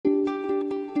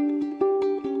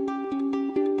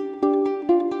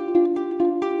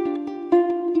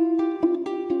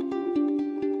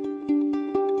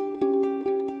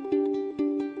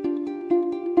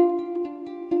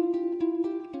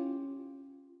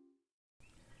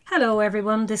Hello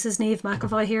everyone, this is Niamh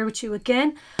McAvoy here with you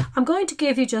again. I'm going to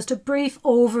give you just a brief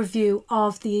overview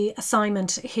of the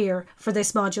assignment here for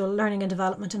this module, Learning and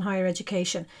Development in Higher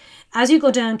Education. As you go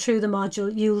down through the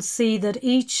module, you'll see that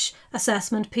each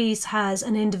assessment piece has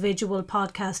an individual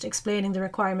podcast explaining the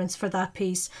requirements for that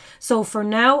piece. So for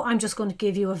now, I'm just going to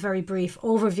give you a very brief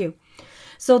overview.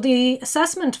 So the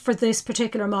assessment for this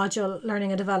particular module,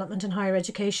 Learning and Development in Higher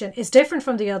Education, is different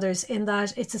from the others in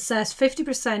that it's assessed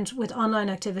 50% with online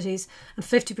activities and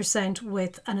 50%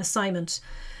 with an assignment.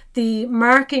 The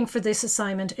marking for this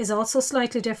assignment is also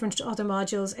slightly different to other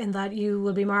modules in that you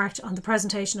will be marked on the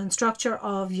presentation and structure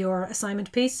of your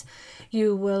assignment piece,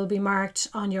 you will be marked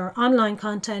on your online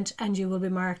content, and you will be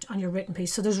marked on your written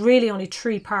piece. So there's really only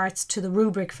 3 parts to the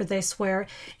rubric for this, where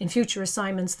in future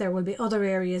assignments there will be other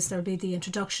areas. There'll be the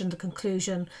introduction, the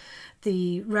conclusion,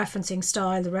 the referencing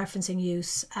style, the referencing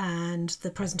use, and the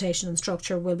presentation and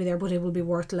structure will be there, but it will be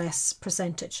worth less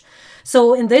percentage.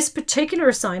 So in this particular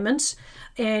assignment,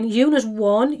 in Unit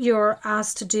 1, you're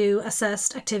asked to do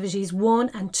assessed activities 1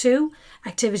 and 2.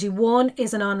 Activity 1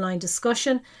 is an online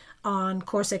discussion on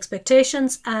course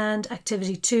expectations, and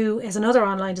activity 2 is another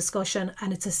online discussion,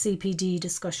 and it's a CPD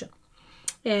discussion.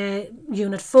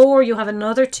 Unit 4, you have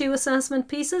another 2 assessment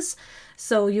pieces.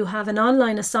 So you have an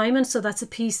online assignment, so that's a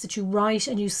piece that you write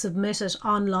and you submit it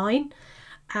online,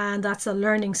 and that's a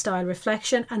learning style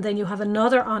reflection. And then you have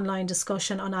another online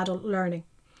discussion on adult learning.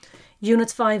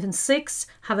 Units 5 and 6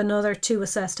 have another 2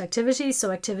 assessed activities. So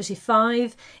activity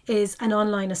 5 is an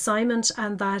online assignment,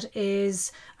 and that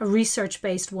is a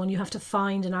research-based one. You have to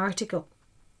find an article.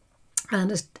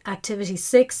 And activity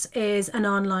 6 is an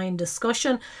online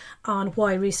discussion on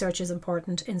why research is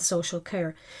important in social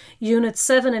care. Units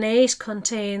 7 and 8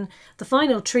 contain the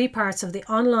final 3 parts of the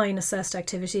online assessed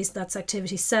activities. That's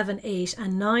activity 7, 8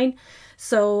 and 9.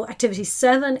 So activity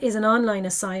 7 is an online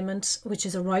assignment, which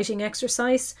is a writing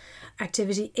exercise.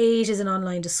 Activity 8 is an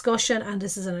online discussion, and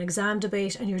this is an exam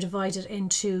debate, and you're divided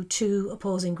into 2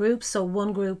 opposing groups. So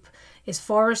one group is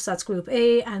for it, that's group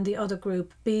A, and the other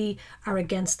group B are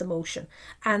against the motion.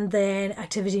 And then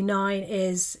activity 9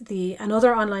 is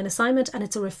another online assignment, and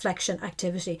it's a reflection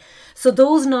activity. So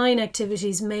those 9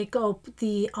 activities make up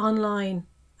the online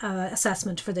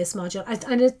assessment for this module,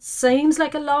 and it seems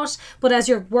like a lot, but as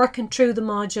you're working through the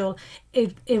module,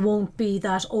 it won't be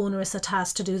that onerous a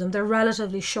task to do them. They're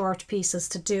relatively short pieces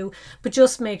to do, but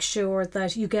just make sure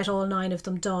that you get all 9 of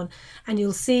them done. And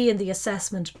you'll see in the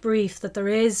assessment brief that there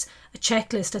is a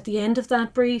checklist at the end of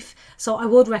that brief, so I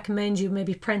would recommend you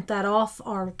maybe print that off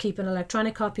or keep an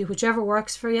electronic copy, whichever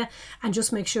works for you, and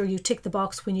just make sure you tick the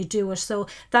box when you do it. So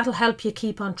that'll help you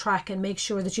keep on track and make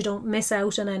sure that you don't miss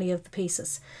out on any of the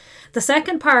pieces. The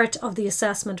second part of the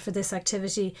assessment for this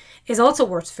activity is also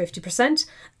worth 50%,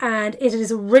 and it is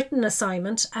a written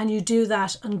assignment, and you do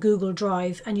that on Google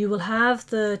Drive, and you will have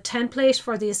the template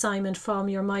for the assignment from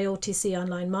your MyOTC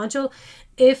online module.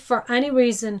 If for any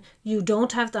reason you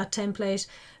don't have that template,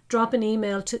 drop an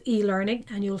email to eLearning,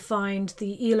 and you'll find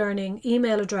the eLearning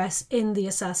email address in the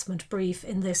assessment brief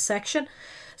in this section.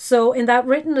 So in that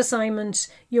written assignment,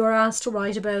 you're asked to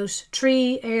write about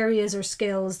 3 areas or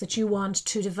skills that you want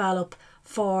to develop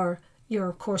for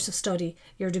your course of study,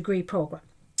 your degree programme.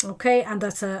 Okay, and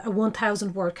that's a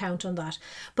 1,000 word count on that.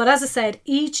 But as I said,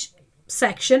 each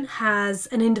section has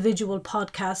an individual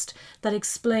podcast that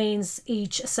explains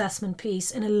each assessment piece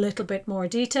in a little bit more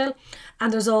detail.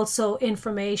 And there's also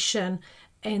information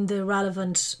in the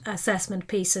relevant assessment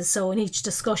pieces. So in each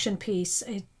discussion piece,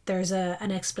 there's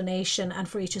an explanation, and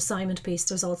for each assignment piece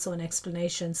there's also an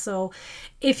explanation. So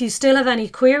if you still have any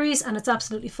queries, and it's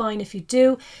absolutely fine if you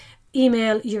do,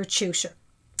 email your tutor.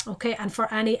 Okay, and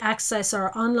for any access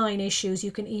or online issues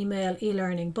you can email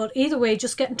eLearning. But either way,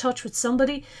 just get in touch with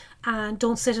somebody and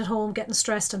don't sit at home getting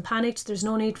stressed and panicked. There's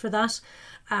no need for that.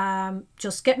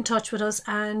 Just get in touch with us,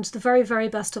 and the very, very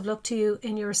best of luck to you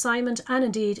in your assignment and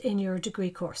indeed in your degree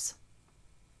course.